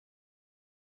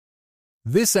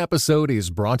This episode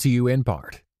is brought to you in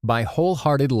part by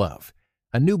Wholehearted Love,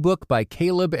 a new book by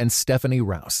Caleb and Stephanie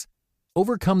Rouse.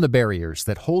 Overcome the barriers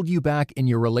that hold you back in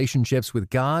your relationships with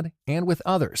God and with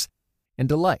others, and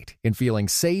delight in feeling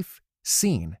safe,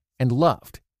 seen, and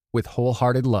loved with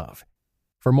Wholehearted Love.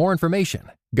 For more information,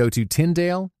 go to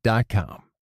Tyndale.com.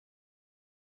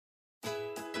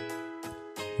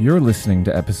 You're listening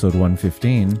to episode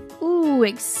 115. Ooh,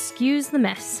 excuse the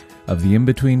mess. Of the In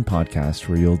Between podcast,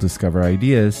 where you'll discover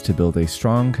ideas to build a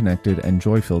strong, connected, and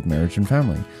joy-filled marriage and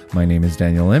family. My name is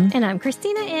Daniel M. And I'm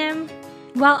Christina M.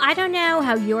 Well, I don't know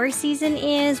how your season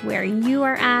is, where you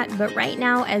are at, but right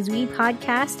now as we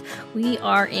podcast, we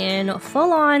are in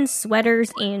full-on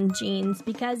sweaters and jeans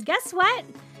because guess what?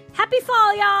 Happy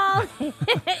fall, y'all!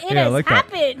 It has like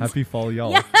happened. Happy fall,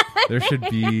 y'all. Yeah. There should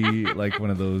be like one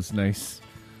of those nice,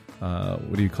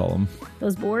 what do you call them?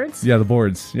 Those boards? Yeah, the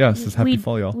boards. Yeah, it says happy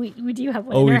fall, y'all. We do have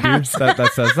one in our house. That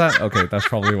says that? Okay, that's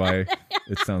probably why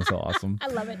it sounds so awesome. I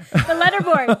love it. The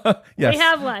letterboard. Yes. We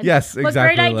have one. Yes, exactly. What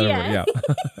great idea.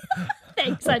 Yeah.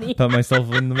 Thanks, honey. Pat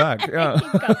myself in the back. Yeah.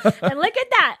 And look at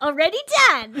that. Already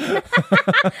done.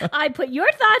 I put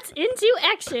your thoughts into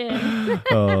action.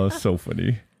 Oh, so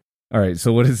funny. All right,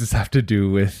 so what does this have to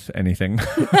do with anything?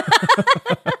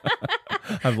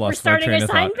 I've lost my train of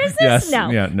thought. We're starting a sign business? Yes. No.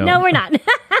 Yeah, no. No, we're not.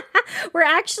 We're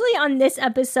actually, on this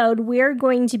episode, we're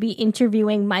going to be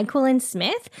interviewing Myquillyn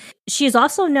Smith. She is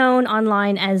also known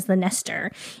online as the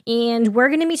Nester. And we're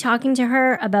going to be talking to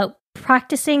her about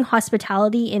practicing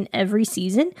hospitality in every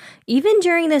season, even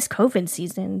during this COVID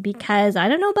season, because I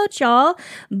don't know about y'all,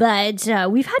 but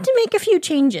we've had to make a few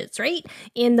changes, right?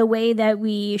 In the way that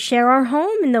we share our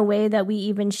home, in the way that we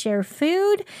even share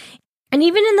food, and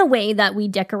even in the way that we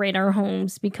decorate our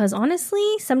homes, because honestly,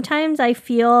 sometimes I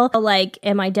feel like,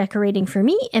 am I decorating for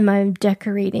me? Am I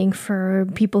decorating for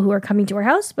people who are coming to our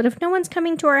house? But if no one's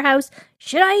coming to our house,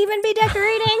 should I even be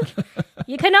decorating?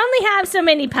 You can only have so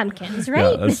many pumpkins,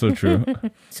 right? Yeah, that's so true.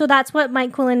 So that's what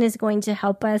Myquillyn is going to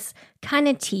help us kind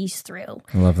of tease through.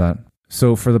 I love that.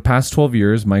 So for the past 12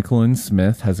 years, Myquillyn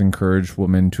Smith has encouraged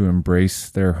women to embrace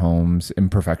their homes,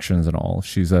 imperfections and all.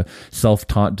 She's a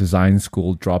self-taught design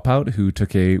school dropout who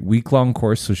took a week-long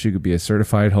course so she could be a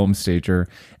certified home stager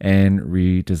and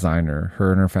redesigner.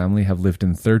 Her and her family have lived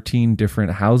in 13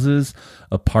 different houses,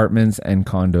 apartments, and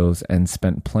condos and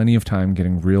spent plenty of time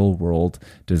getting real-world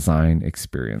design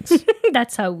experience.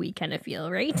 That's how we kind of feel,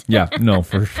 right? Yeah, no,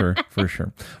 for sure, for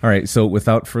sure. All right, so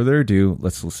without further ado,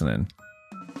 let's listen in.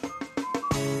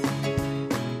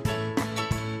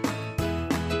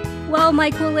 Well,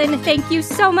 Myquillyn, thank you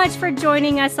so much for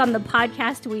joining us on the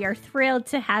podcast. We are thrilled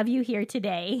to have you here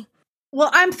today. Well,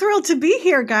 I'm thrilled to be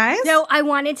here, guys. So I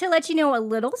wanted to let you know a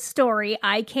little story.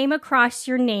 I came across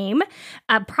your name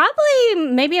probably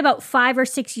maybe about 5 or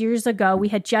 6 years ago. We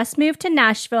had just moved to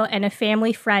Nashville and a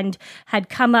family friend had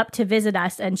come up to visit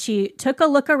us, and she took a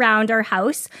look around our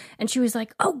house and she was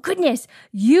like, oh goodness,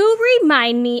 you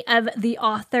remind me of the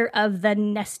author of The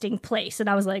Nesting Place. And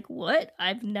I was like, what?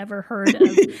 I've never heard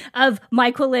of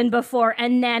Myquillyn before.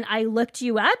 And then I looked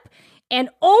you up. And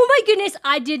oh my goodness,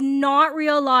 I did not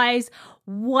realize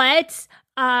what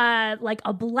like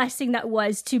a blessing that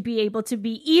was to be able to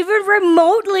be even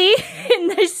remotely in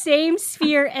the same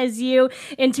sphere as you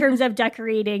in terms of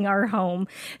decorating our home.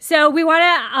 So we want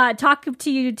to talk to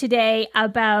you today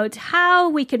about how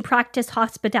we can practice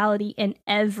hospitality in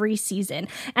every season.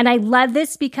 And I love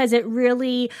this because it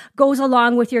really goes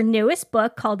along with your newest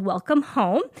book called Welcome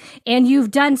Home. And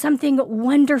you've done something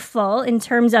wonderful in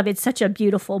terms of it's such a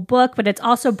beautiful book, but it's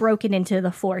also broken into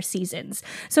the 4 seasons.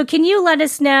 So can you let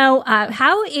us know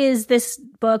how is this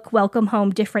book, Welcome Home,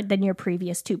 different than your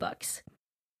previous 2 books?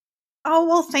 Oh,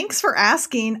 well, thanks for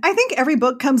asking. I think every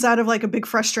book comes out of like a big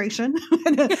frustration,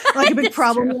 like a big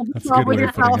problem you have to solve with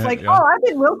yourself. Like, oh, I've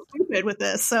been real stupid with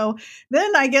this. So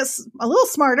then I get a little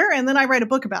smarter and then I write a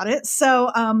book about it. So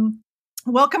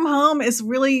Welcome Home is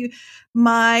really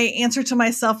my answer to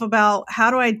myself about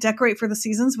how do I decorate for the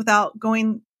seasons without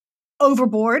going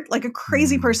overboard like a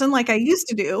crazy person like I used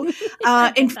to do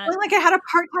and feeling like I had a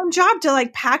part-time job to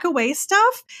like pack away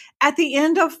stuff at the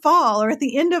end of fall or at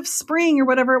the end of spring or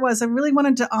whatever it was. I really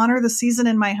wanted to honor the season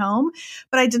in my home,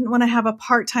 but I didn't want to have a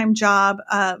part-time job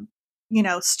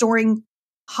storing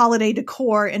holiday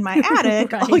decor in my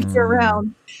attic all year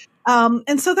round.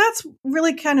 And so that's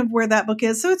really kind of where that book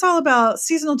is. So it's all about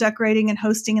seasonal decorating and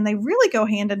hosting, and they really go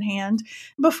hand in hand.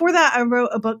 Before that, I wrote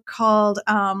a book called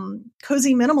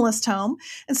Cozy Minimalist Home.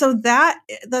 And so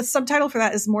the subtitle for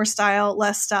that is More Style,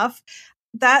 Less Stuff.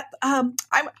 That I'm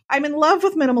in love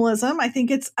with minimalism. I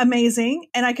think it's amazing,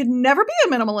 and I could never be a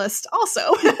minimalist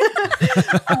also.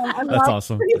 That's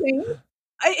awesome.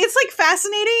 it's like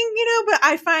fascinating, but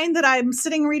I find that I'm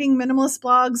sitting reading minimalist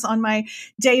blogs on my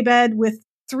daybed with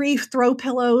 3 throw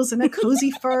pillows and a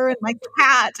cozy fur and my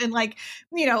cat and way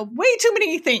too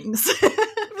many things.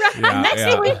 Right.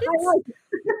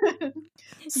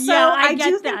 So I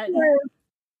get that.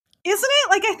 Isn't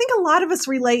it? I think a lot of us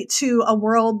relate to a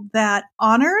world that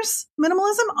honors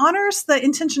minimalism, honors the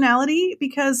intentionality,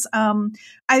 because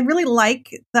I really like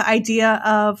the idea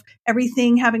of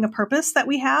everything having a purpose that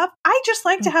we have. I just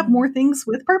like to have more things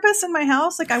with purpose in my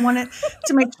house. I want it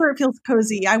to make sure it feels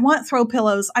cozy. I want throw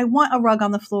pillows. I want a rug on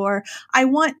the floor. I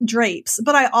want drapes,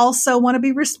 but I also want to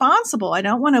be responsible. I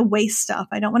don't want to waste stuff.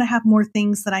 I don't want to have more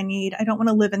things that I need. I don't want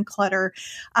to live in clutter.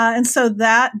 And so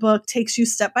that book takes you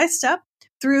step by step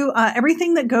through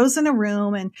everything that goes in a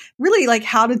room and really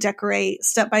how to decorate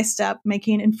step by step,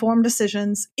 making informed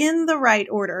decisions in the right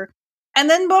order. And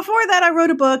then before that, I wrote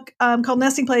a book called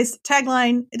Nesting Place.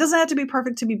 Tagline: it doesn't have to be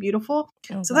perfect to be beautiful.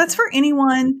 So that's for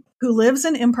anyone who lives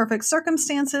in imperfect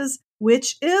circumstances,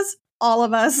 which is all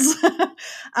of us.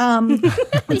 And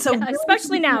so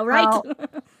especially now, right?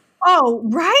 Oh,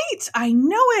 right. I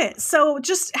know it. So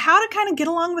just how to kind of get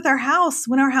along with our house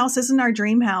when our house isn't our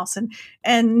dream house. And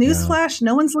newsflash,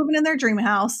 no one's living in their dream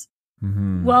house.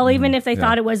 Mm-hmm. Well, even if they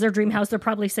thought it was their dream house, they're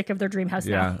probably sick of their dream house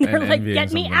now. They're like,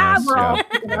 get me out, bro.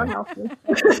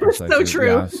 So true.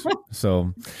 Yeah.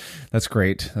 So that's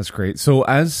great. That's great. So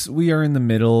as we are in the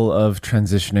middle of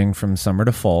transitioning from summer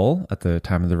to fall at the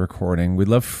time of the recording, we'd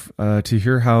love to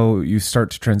hear how you start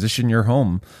to transition your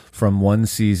home from one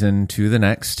season to the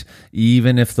next,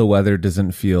 even if the weather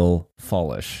doesn't feel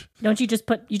fallish. Don't you just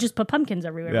put pumpkins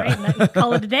everywhere, right? And that,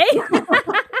 call it a day?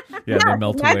 Yeah, they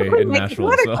melt away in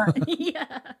Nashville. So.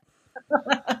 Yeah.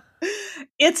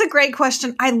 It's a great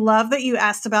question. I love that you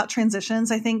asked about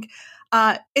transitions. I think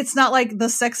it's not like the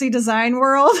sexy design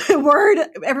word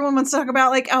everyone wants to talk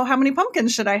about, how many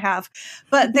pumpkins should I have?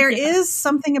 But there is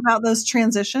something about those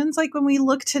transitions. When we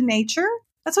look to nature,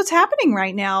 that's what's happening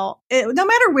right now. No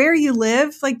matter where you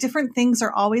live, different things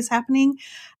are always happening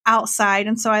outside.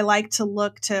 And so I like to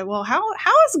look to, how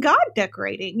is God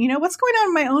decorating? What's going on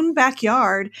in my own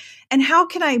backyard, and how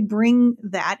can I bring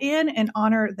that in and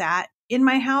honor that in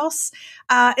my house?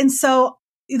 And so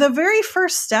the very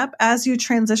first step as you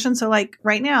transition, so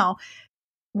right now,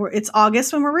 it's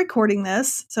August when we're recording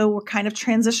this. So we're kind of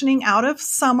transitioning out of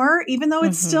summer, even though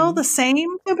it's still the same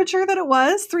temperature that it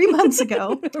was 3 months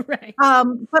ago. Right.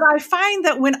 But I find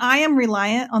that when I am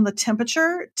reliant on the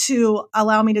temperature to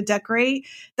allow me to decorate,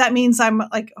 that means I'm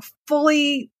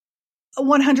fully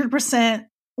 100%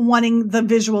 wanting the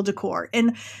visual decor.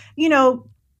 And,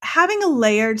 having a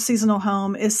layered seasonal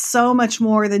home is so much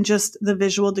more than just the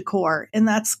visual decor. And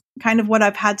that's kind of what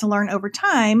I've had to learn over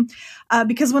time,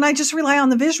 because when I just rely on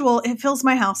the visual, it fills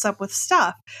my house up with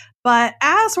stuff. But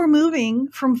as we're moving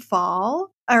from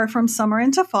summer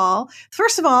into fall,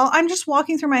 first of all, I'm just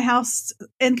walking through my house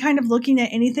and kind of looking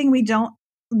at anything we don't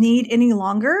need any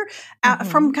longer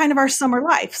from kind of our summer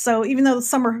life. So even though the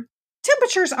summer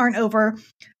temperatures aren't over,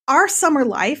 our summer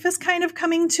life is kind of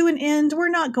coming to an end. We're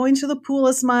not going to the pool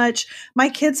as much. My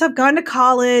kids have gone to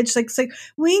college. So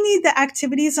we need the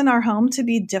activities in our home to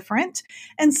be different.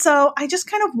 And so I just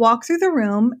kind of walk through the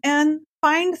room and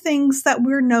find things that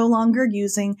we're no longer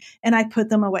using, and I put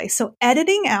them away. So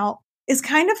editing out is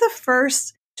kind of the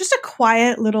first, just a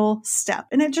quiet little step,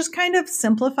 and it just kind of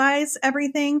simplifies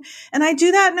everything. And I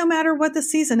do that no matter what the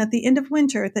season, at the end of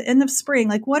winter, at the end of spring.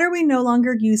 What are we no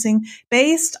longer using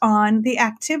based on the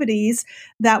activities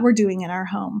that we're doing in our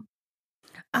home?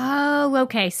 Oh,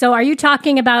 okay. So are you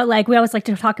talking about we always like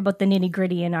to talk about the nitty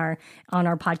gritty on our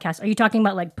podcast. Are you talking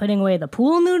about putting away the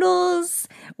pool noodles,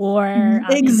 or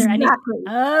exactly? Is there any?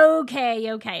 Okay.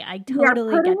 I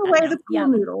totally get that. Putting away the pool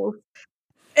noodles.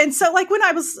 And so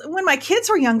when my kids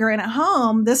were younger and at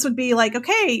home, this would be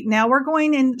okay, now we're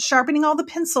going and sharpening all the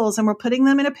pencils and we're putting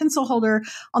them in a pencil holder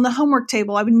on the homework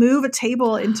table. I would move a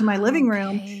table into my living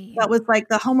room. That was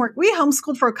the homework. We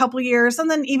homeschooled for a couple of years. And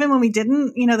then even when we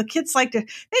didn't, the kids they'd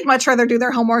much rather do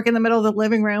their homework in the middle of the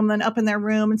living room than up in their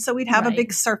room. And so we'd have a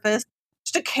big surface,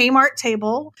 just a Kmart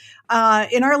table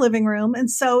in our living room. And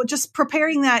so just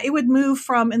preparing that, it would move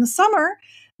from, in the summer,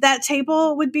 that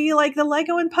table would be the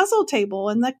Lego and puzzle table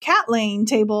and the cat lane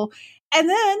table. And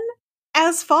then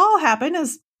as fall happened,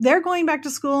 as they're going back to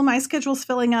school, my schedule's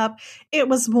filling up. It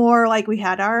was more like we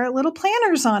had our little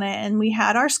planners on it and we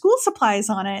had our school supplies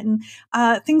on it and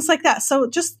things like that. So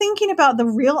just thinking about the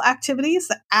real activities,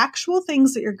 the actual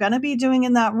things that you're going to be doing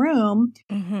in that room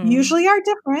usually are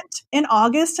different in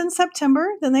August and September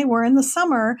than they were in the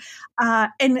summer,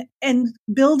 and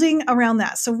building around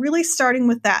that. So really starting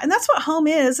with that. And that's what home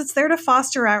is. It's there to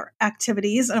foster our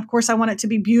activities. And of course, I want it to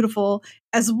be beautiful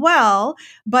as well.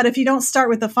 But if you don't start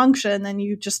with the function, then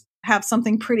you just have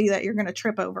something pretty that you're going to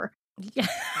trip over. Yeah,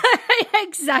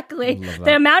 exactly.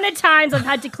 The amount of times I've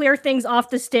had to clear things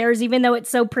off the stairs, even though it's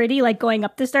so pretty, like going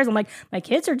up the stairs, I'm like, my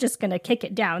kids are just going to kick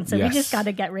it down. So we just got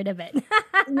to get rid of it.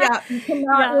 Yeah, you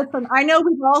cannot listen. I know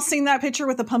we've all seen that picture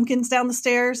with the pumpkins down the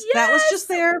stairs. Yes! That was just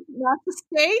there. That's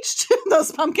staged.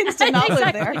 Those pumpkins did not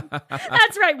live there.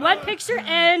 That's right. One picture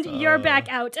and you're back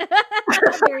out.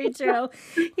 Very true.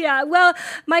 Yeah. Well,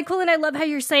 Michael, and I love how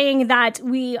you're saying that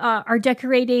we are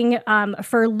decorating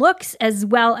for looks as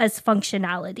well as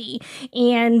functionality.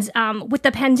 And with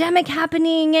the pandemic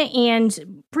happening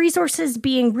and resources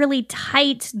being really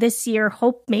tight this year,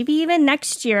 hope maybe even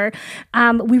next year,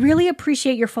 we really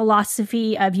appreciate your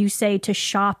philosophy of, you say, to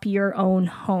shop your own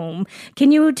home.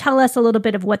 Can you tell us a little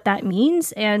bit of what that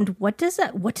means and what does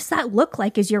that look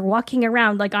like as you're walking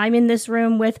around? Like, I'm in this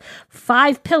room with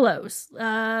 5 pillows.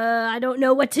 I don't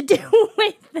know what to do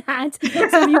with that.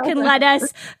 So you can let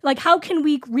us, like, how can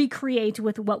we recreate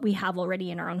with what we have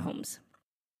already in our own homes?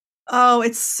 Oh,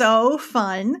 it's so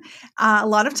fun. A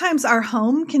lot of times our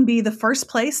home can be the first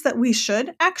place that we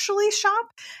should actually shop.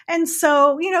 And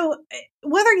so,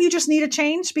 whether you just need a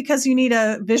change because you need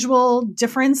a visual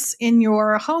difference in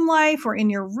your home life or in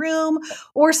your room,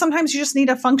 or sometimes you just need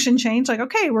a function change, like,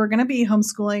 okay, we're going to be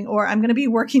homeschooling or I'm going to be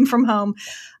working from home.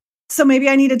 So maybe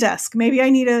I need a desk, maybe I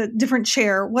need a different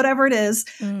chair, whatever it is.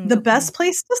 The best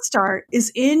place to start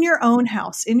is in your own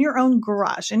house, in your own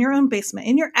garage, in your own basement,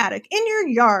 in your attic, in your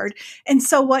yard. And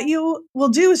so what you will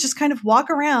do is just kind of walk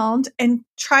around and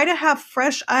try to have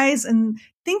fresh eyes and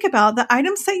think about the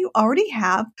items that you already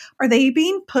have. Are they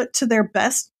being put to their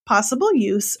best possible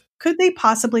use? Could they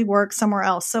possibly work somewhere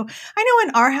else? So I know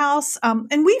in our house,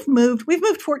 and we've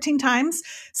moved 14 times.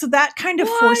 So that kind of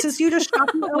forces you to shop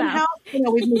your own house.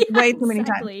 We've moved way too many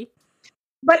times.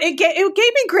 But it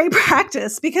gave me great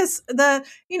practice because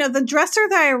the dresser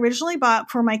that I originally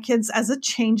bought for my kids as a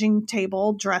changing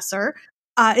table dresser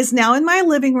is now in my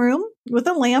living room with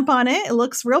a lamp on it. It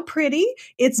looks real pretty.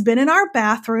 It's been in our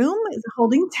bathroom, it's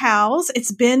holding towels.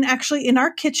 It's been actually in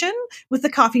our kitchen with the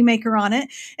coffee maker on it.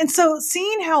 And so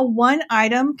seeing how one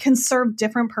item can serve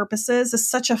different purposes is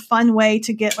such a fun way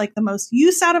to get like the most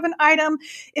use out of an item.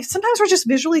 If sometimes we're just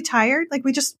visually tired, like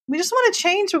we just want to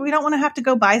change, but we don't want to have to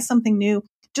go buy something new.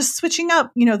 Just switching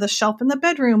up, the shelf in the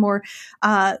bedroom or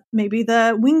maybe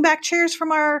the wingback chairs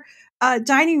from our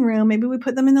dining room. Maybe we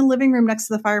put them in the living room next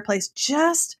to the fireplace.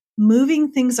 Just moving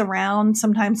things around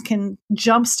sometimes can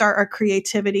jumpstart our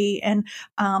creativity and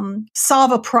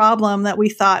solve a problem that we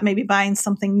thought maybe buying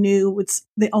something new was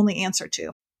the only answer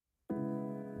to.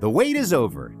 The wait is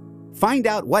over. Find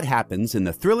out what happens in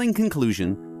the thrilling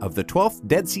conclusion of the 12th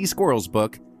Dead Sea Squirrels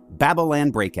book,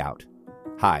 Babylon Breakout.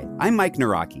 Hi, I'm Mike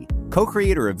Naraki,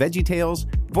 co-creator of VeggieTales,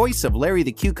 voice of Larry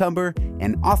the Cucumber,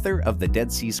 and author of The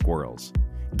Dead Sea Squirrels.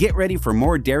 Get ready for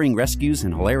more daring rescues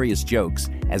and hilarious jokes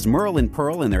as Merle and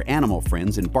Pearl and their animal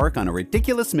friends embark on a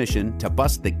ridiculous mission to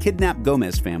bust the kidnapped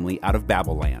Gomez family out of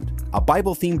Babylon, a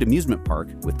Bible-themed amusement park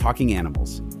with talking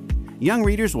animals. Young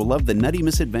readers will love the nutty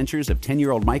misadventures of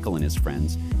 10-year-old Michael and his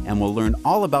friends and will learn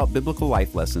all about biblical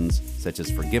life lessons such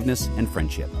as forgiveness and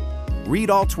friendship. Read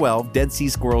all 12 Dead Sea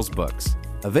Squirrels books.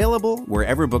 Available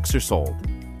wherever books are sold.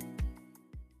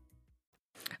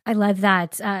 I love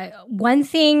that. One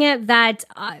thing that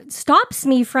stops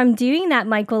me from doing that,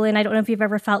 Michael, and I don't know if you've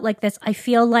ever felt like this, I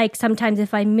feel like sometimes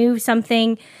if I move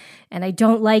something and I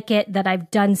don't like it, that I've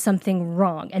done something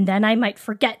wrong. And then I might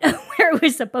forget where it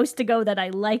was supposed to go that I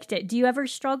liked it. Do you ever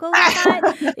struggle with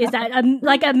that? Is that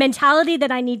like a mentality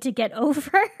that I need to get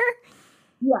over?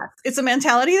 Yes, it's a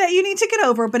mentality that you need to get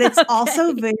over, but it's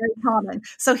also very common.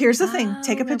 So here's the thing.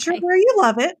 Take a picture where you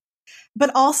love it, but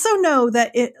also know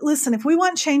that listen, if we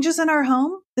want changes in our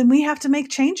home, then we have to make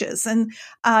changes. And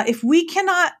if we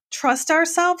cannot trust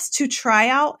ourselves to try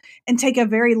out and take a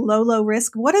very low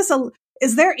risk,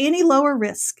 is there any lower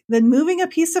risk than moving a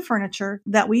piece of furniture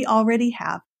that we already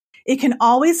have? It can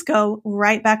always go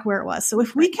right back where it was. So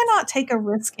if we cannot take a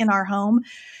risk in our home,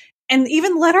 and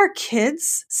even let our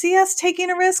kids see us taking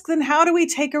a risk, then how do we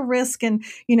take a risk and,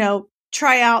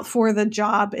 try out for the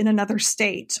job in another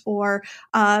state or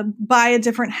buy a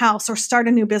different house or start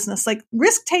a new business? Like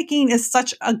risk taking is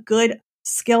such a good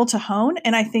skill to hone.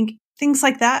 And I think things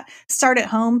like that start at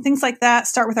home. Things like that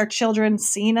start with our children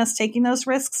seeing us taking those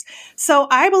risks. So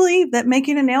I believe that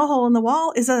making a nail hole in the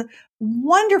wall is a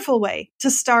wonderful way to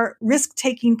start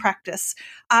risk-taking practice,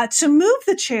 to move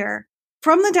the chair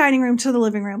from the dining room to the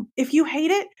living room. If you hate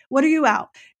it, what are you out?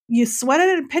 You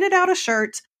sweated and pitted out a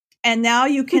shirt, and now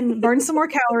you can burn some more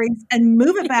calories and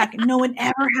move it back. No one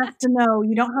ever has to know.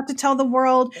 You don't have to tell the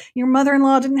world. Your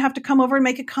mother-in-law didn't have to come over and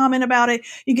make a comment about it.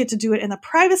 You get to do it in the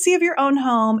privacy of your own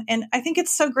home. And I think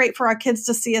it's so great for our kids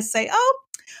to see us say, oh,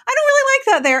 I don't really like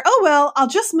that there. Oh, well, I'll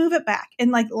just move it back and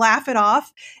like laugh it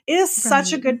off. It is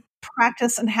such a good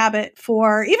practice and habit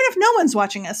for, even if no one's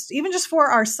watching us, even just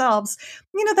for ourselves,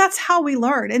 that's how we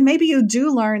learn. And maybe you do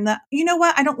learn that, you know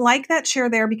what, I don't like that chair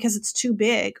there because it's too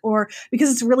big or because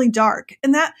it's really dark.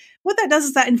 And what that does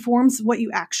is that informs what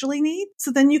you actually need. So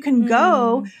then you can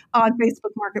go on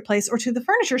Facebook Marketplace or to the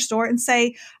furniture store and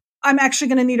say, I'm actually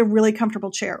going to need a really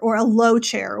comfortable chair or a low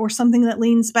chair or something that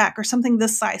leans back or something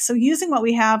this size. So using what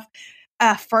we have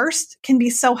first can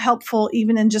be so helpful,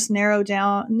 even in just narrowing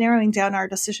down our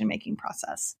decision-making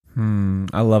process.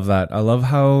 I love that. I love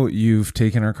how you've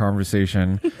taken our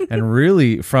conversation and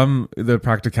really from the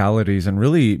practicalities and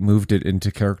really moved it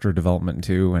into character development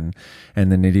too, and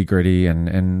the nitty gritty.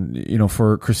 And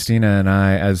for Christina and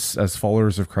I, as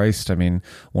followers of Christ, I mean,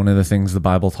 one of the things the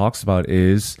Bible talks about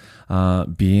is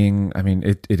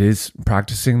it is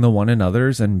practicing the one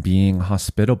another's and being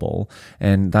hospitable.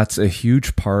 And that's a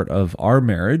huge part of our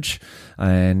marriage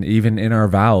and even in our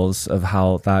vows of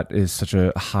how that is such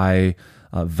a high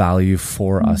value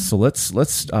for us. So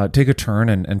let's take a turn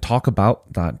and talk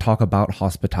about that. Talk about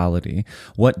hospitality.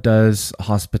 What does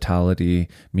hospitality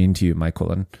mean to you,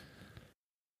 Michael?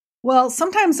 Well,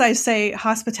 sometimes I say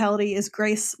hospitality is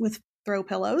grace with throw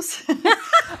pillows.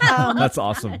 That's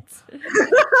awesome.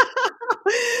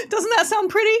 Doesn't that sound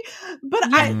pretty? But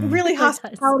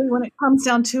hospitality, when it comes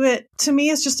down to it, to me,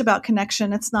 is just about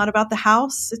connection. It's not about the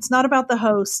house. It's not about the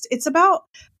host. It's about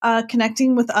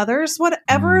connecting with others,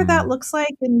 whatever that looks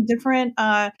like in different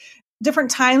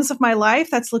times of my life.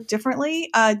 That's looked differently.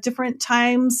 Different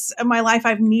times of my life,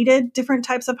 I've needed different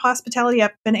types of hospitality.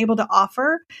 I've been able to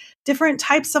offer different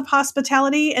types of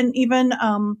hospitality. And even,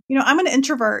 I'm an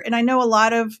introvert, and I know a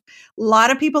lot of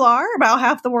people are, about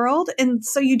half the world. And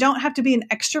so you don't have to be an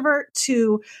extrovert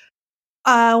to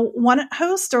want to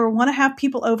host or want to have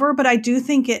people over. But I do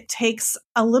think it takes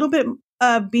a little bit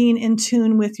of being in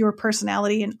tune with your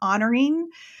personality and honoring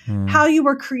how you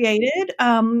were created.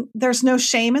 There's no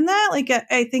shame in that. Like,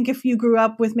 I think if you grew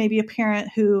up with maybe a parent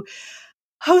who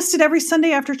hosted every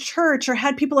Sunday after church or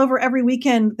had people over every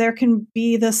weekend, there can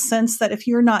be this sense that if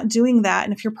you're not doing that,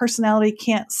 and if your personality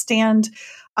can't stand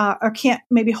or can't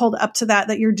maybe hold up to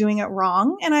that you're doing it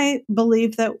wrong. And I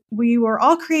believe that we were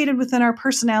all created within our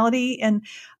personality, and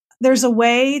there's a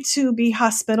way to be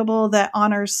hospitable that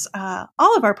honors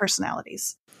all of our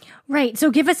personalities. Right.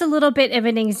 So give us a little bit of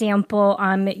an example.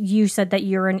 You said that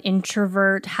you're an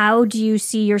introvert. How do you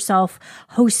see yourself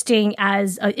hosting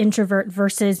as an introvert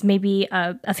versus maybe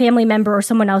a family member or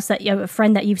someone else, a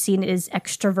friend that you've seen is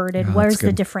extroverted? Yeah, Where's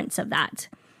the difference of that?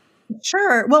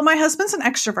 Sure. Well, my husband's an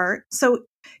extrovert, so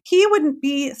he wouldn't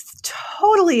be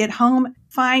totally at home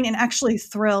fine and actually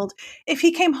thrilled if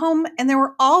he came home and there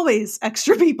were always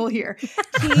extra people here.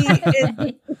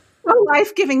 It's so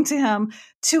life-giving to him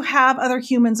to have other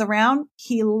humans around.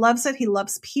 He loves it. He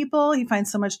loves people. He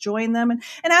finds so much joy in them. And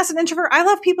as an introvert, I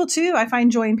love people too. I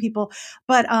find joy in people,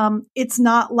 but it's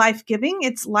not life-giving.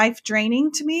 It's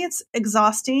life-draining to me. It's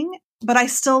exhausting, but I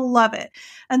still love it.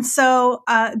 And so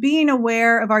being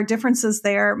aware of our differences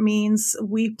there means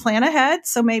we plan ahead.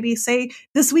 So maybe say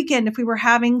this weekend, if we were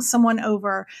having someone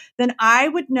over, then I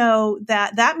would know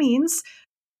that means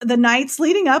the nights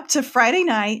leading up to Friday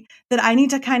night that I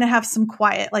need to kind of have some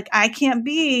quiet. Like, I can't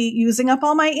be using up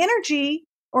all my energy,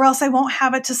 or else I won't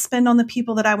have it to spend on the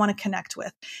people that I want to connect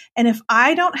with. And if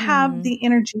I don't have the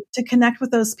energy to connect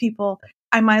with those people,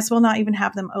 I might as well not even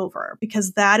have them over,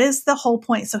 because that is the whole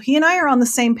point. So he and I are on the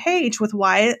same page with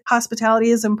why hospitality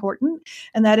is important.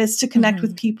 And that is to connect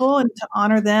with people and to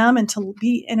honor them and to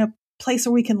be in a place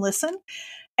where we can listen.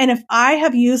 And if I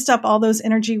have used up all those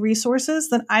energy resources,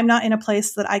 then I'm not in a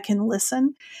place that I can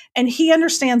listen. And he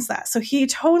understands that. So he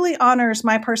totally honors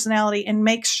my personality and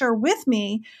makes sure with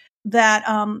me that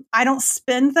I don't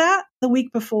spend that the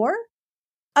week before.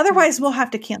 Otherwise, we'll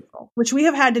have to cancel, which we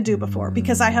have had to do before,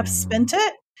 because I have spent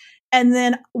it. And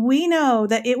then we know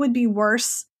that it would be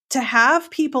worse to have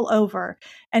people over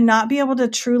and not be able to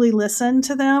truly listen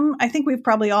to them. I think we've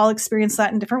probably all experienced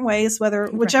that in different ways,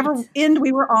 whichever end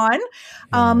we were on,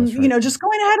 just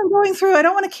going ahead and going through. I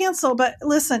don't want to cancel, but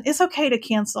listen, it's okay to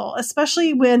cancel,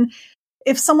 especially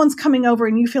if someone's coming over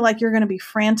and you feel like you're going to be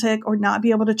frantic or not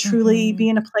be able to truly be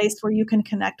in a place where you can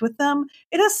connect with them.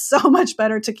 It is so much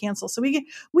better to cancel. So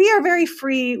we are very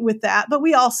free with that, but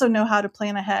we also know how to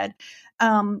plan ahead.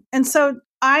 And so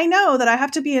I know that I have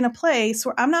to be in a place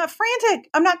where I'm not frantic.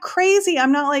 I'm not crazy.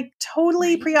 I'm not like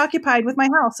totally preoccupied with my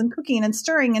house and cooking and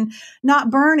stirring and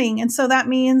not burning. And so that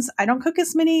means I don't cook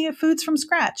as many foods from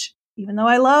scratch, even though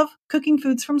I love cooking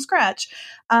foods from scratch,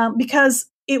 because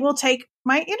it will take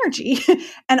my energy.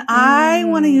 And I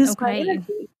want to use my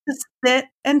energy to sit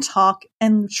and talk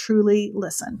and truly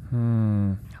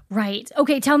listen. Right.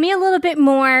 Okay. Tell me a little bit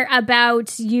more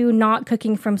about you not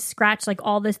cooking from scratch, like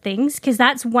all these things, because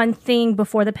that's one thing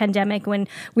before the pandemic when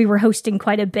we were hosting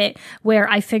quite a bit where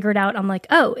I figured out, I'm like,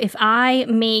 oh, if I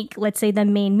make, let's say, the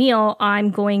main meal,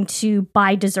 I'm going to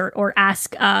buy dessert or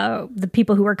ask the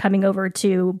people who are coming over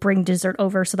to bring dessert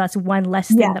over. So that's one less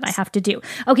thing that I have to do.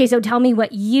 Okay. So tell me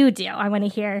what you do. I want to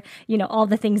hear, all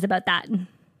the things about that.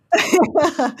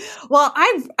 Well,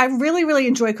 I really, really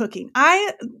enjoy cooking.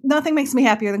 Nothing makes me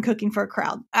happier than cooking for a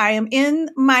crowd. I am in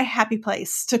my happy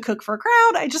place to cook for a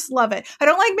crowd. I just love it. I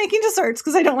don't like making desserts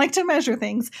because I don't like to measure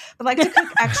things, but I like to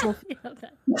cook actual food.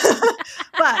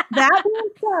 But that being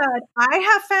said, I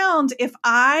have found if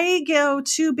I go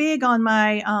too big on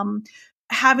my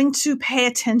having to pay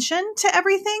attention to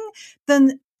everything,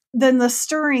 then the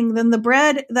stirring, then the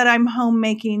bread that I'm home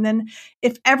making, then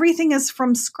if everything is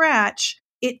from scratch,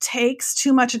 it takes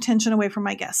too much attention away from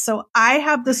my guests. So I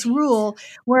have this rule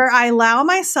where I allow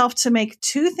myself to make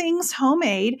 2 things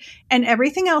homemade and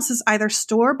everything else is either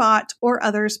store-bought or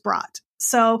others brought.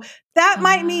 So that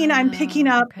might mean I'm picking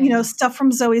up, stuff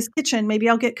from Zoe's Kitchen. Maybe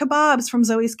I'll get kebabs from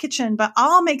Zoe's Kitchen, but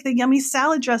I'll make the yummy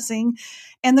salad dressing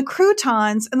and the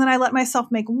croutons. And then I let myself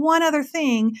make one other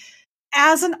thing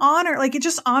as an honor. Like it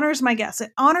just honors my guests.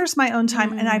 It honors my own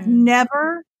time. And I've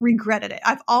never regretted it.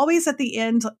 I've always at the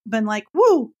end been like,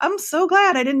 woo, I'm so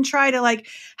glad I didn't try to like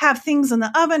have things in the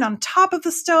oven on top of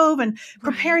the stove and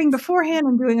preparing beforehand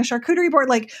and doing a charcuterie board.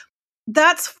 Like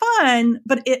that's fun.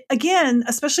 But it, again,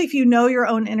 especially if you know your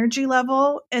own energy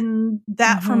level, and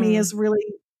that for me is really,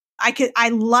 I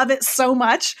love it so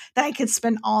much that I could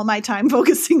spend all my time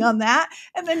focusing on that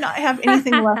and then not have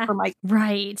anything left for my.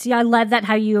 Right. Yeah. I love that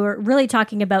how you're really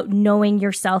talking about knowing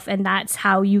yourself, and that's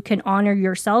how you can honor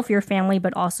yourself, your family,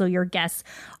 but also your guests.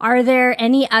 Are there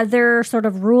any other sort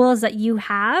of rules that you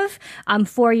have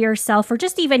for yourself, or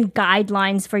just even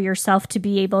guidelines for yourself to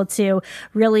be able to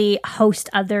really host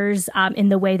others in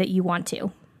the way that you want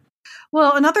to?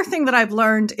 Well, another thing that I've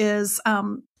learned is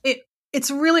it's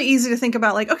really easy to think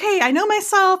about like, okay, I know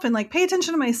myself and like pay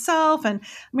attention to myself and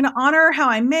I'm going to honor how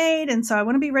I made. And so I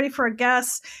want to be ready for a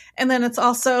guest. And then it's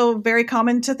also very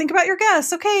common to think about your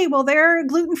guests. Okay, well, they're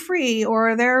gluten-free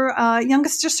or their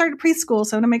youngest just started preschool.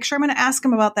 So I'm going to make sure I'm going to ask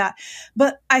them about that.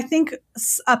 But I think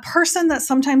a person that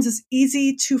sometimes is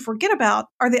easy to forget about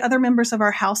are the other members of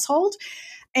our household.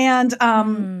 And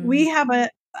we have a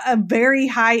very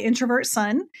high introvert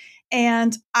son.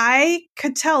 And I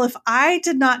could tell if I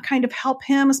did not kind of help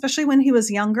him, especially when he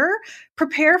was younger,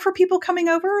 prepare for people coming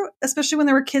over, especially when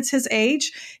there were kids his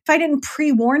age, if I didn't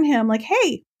pre-warn him like,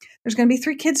 hey, there's going to be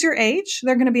 3 kids your age.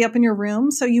 They're going to be up in your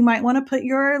room. So you might want to put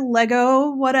your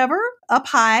Lego, whatever, up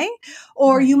high,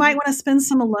 or you might want to spend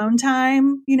some alone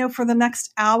time, for the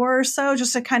next hour or so,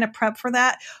 just to kind of prep for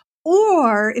that.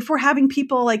 Or if we're having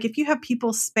people, like if you have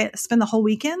people spend the whole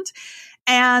weekend,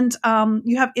 and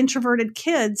you have introverted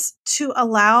kids, to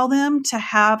allow them to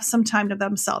have some time to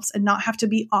themselves and not have to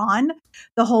be on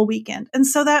the whole weekend. And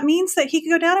so that means that he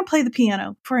could go down and play the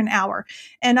piano for an hour.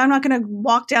 And I'm not going to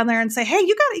walk down there and say, hey,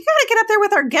 you got to get up there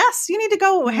with our guests. You need to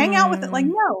go hang out with it. Like,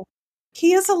 no,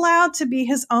 he is allowed to be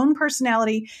his own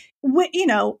personality.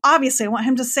 Obviously I want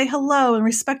him to say hello and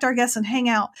respect our guests and hang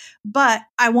out, but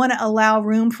I want to allow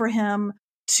room for him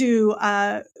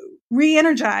to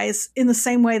re-energize in the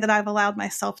same way that I've allowed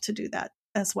myself to do that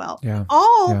as well. Yeah.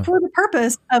 All for the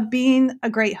purpose of being a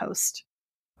great host.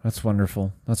 That's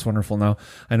wonderful. That's wonderful. Now,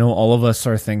 I know all of us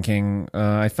are thinking,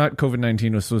 I thought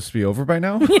COVID-19 was supposed to be over by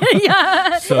now.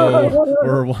 Yeah.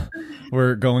 So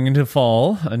we're going into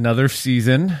fall, another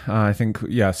season. I think,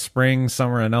 spring,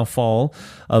 summer, and now fall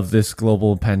of this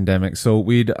global pandemic. So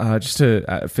we'd, just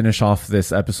to finish off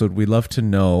this episode, we'd love to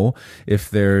know if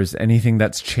there's anything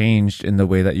that's changed in the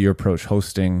way that you approach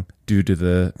hosting due to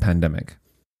the pandemic.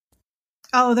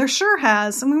 Oh, there sure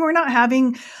has. I mean, we're not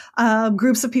having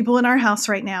groups of people in our house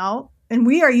right now. And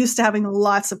we are used to having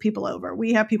lots of people over.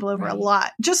 We have people over a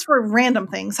lot just for random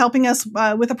things, helping us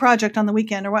with a project on the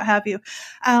weekend or what have you.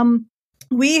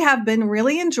 We have been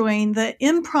really enjoying the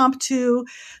impromptu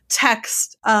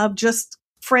text of just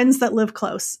friends that live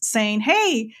close saying,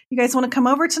 hey, you guys want to come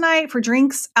over tonight for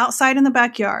drinks outside in the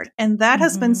backyard? And that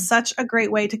has been such a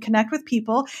great way to connect with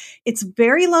people. It's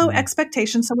very low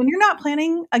expectation. So when you're not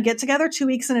planning a get together 2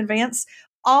 weeks in advance,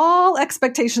 all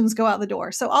expectations go out the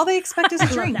door. So all they expect is a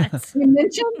drink. You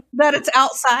mentioned that it's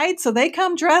outside, so they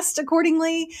come dressed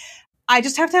accordingly. I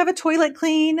just have to have a toilet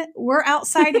clean. We're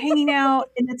outside hanging out,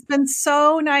 and it's been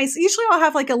so nice. Usually I'll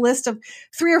have like a list of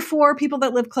 3 or 4 people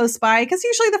that live close by, because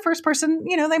usually the first person,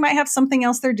 they might have something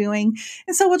else they're doing.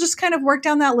 And so we'll just kind of work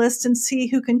down that list and see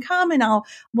who can come, and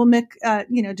we'll make,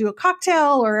 do a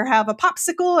cocktail or have a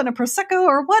popsicle and a Prosecco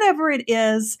or whatever it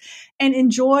is, and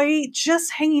enjoy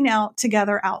just hanging out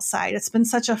together outside. It's been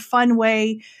such a fun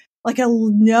way, like a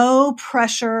no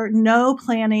pressure, no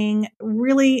planning,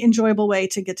 really enjoyable way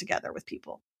to get together with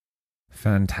people.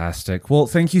 Fantastic. Well,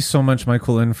 thank you so much,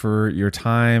 Michael-Lynn, for your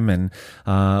time. And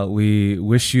we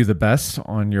wish you the best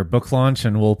on your book launch.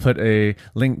 And we'll put a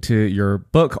link to your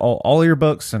book, all your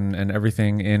books and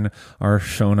everything in our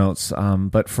show notes.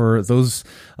 But for those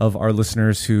of our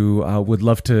listeners who would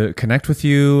love to connect with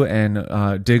you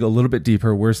and dig a little bit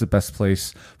deeper, where's the best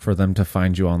place for them to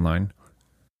find you online?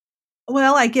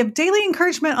 Well, I give daily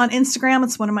encouragement on Instagram.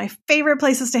 It's one of my favorite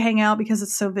places to hang out because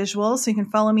it's so visual. So you can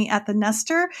follow me at The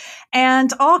Nester,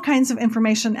 and all kinds of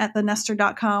information at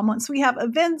thenester.com. Once we have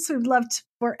events, we'd love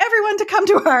for everyone to come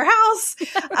to our house.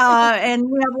 And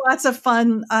we have lots of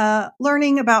fun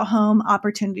learning about home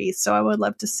opportunities. So I would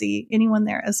love to see anyone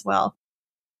there as well.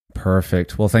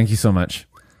 Perfect. Well, thank you so much.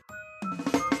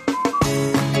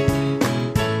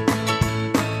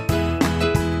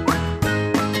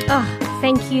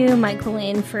 Thank you,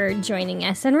 Michael-Lynn, for joining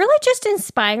us and really just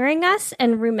inspiring us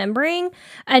and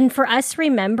for us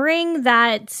remembering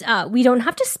that we don't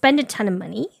have to spend a ton of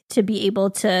money to be able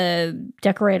to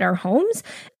decorate our homes,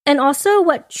 and also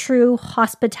what true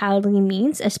hospitality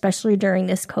means, especially during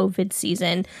this COVID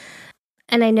season.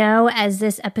 And I know as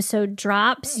this episode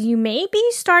drops, you may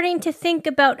be starting to think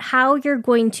about how you're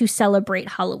going to celebrate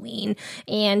Halloween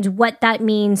and what that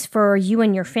means for you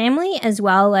and your family, as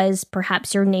well as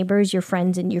perhaps your neighbors, your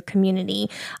friends, and your community.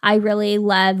 I really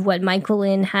love what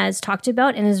Michael-Lynn has talked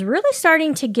about and is really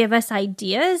starting to give us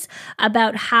ideas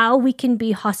about how we can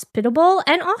be hospitable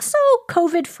and also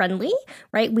COVID friendly,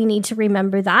 right? We need to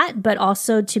remember that, but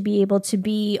also to be able to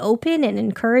be open and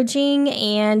encouraging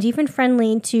and even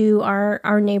friendly to our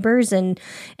neighbors and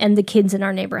the kids in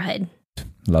our neighborhood.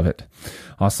 Love it.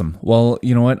 Awesome. Well,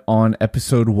 you know what? On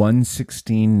episode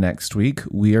 116 next week,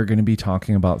 we are going to be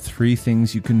talking about 3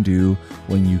 things you can do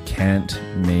when you can't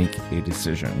make a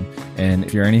decision. And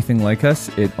if you're anything like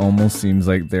us, it almost seems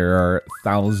like there are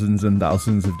thousands and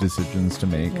thousands of decisions to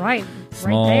make. Right.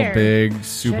 Small, right big,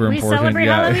 super important. Should we celebrate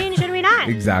Halloween? Should we not?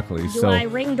 Exactly. Do I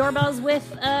ring doorbells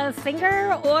with a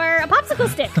finger or a popsicle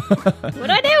stick? What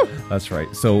do I do? That's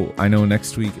right. So I know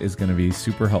next week is going to be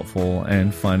super helpful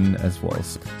and fun as well.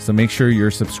 So make sure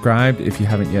you're subscribed if you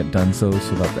haven't yet done so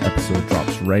that the episode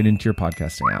drops right into your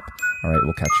podcasting app. All right,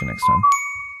 we'll catch you next time.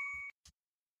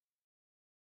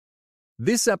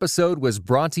 This episode was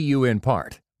brought to you in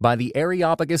part by the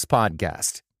Areopagus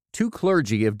Podcast. 2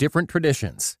 clergy of different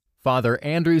traditions, Father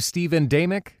Andrew Stephen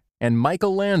Damick and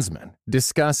Michael Landsman,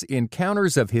 discuss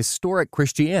encounters of historic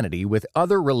Christianity with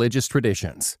other religious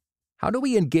traditions. How do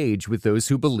we engage with those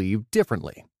who believe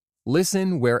differently?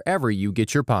 Listen wherever you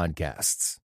get your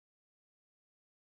podcasts.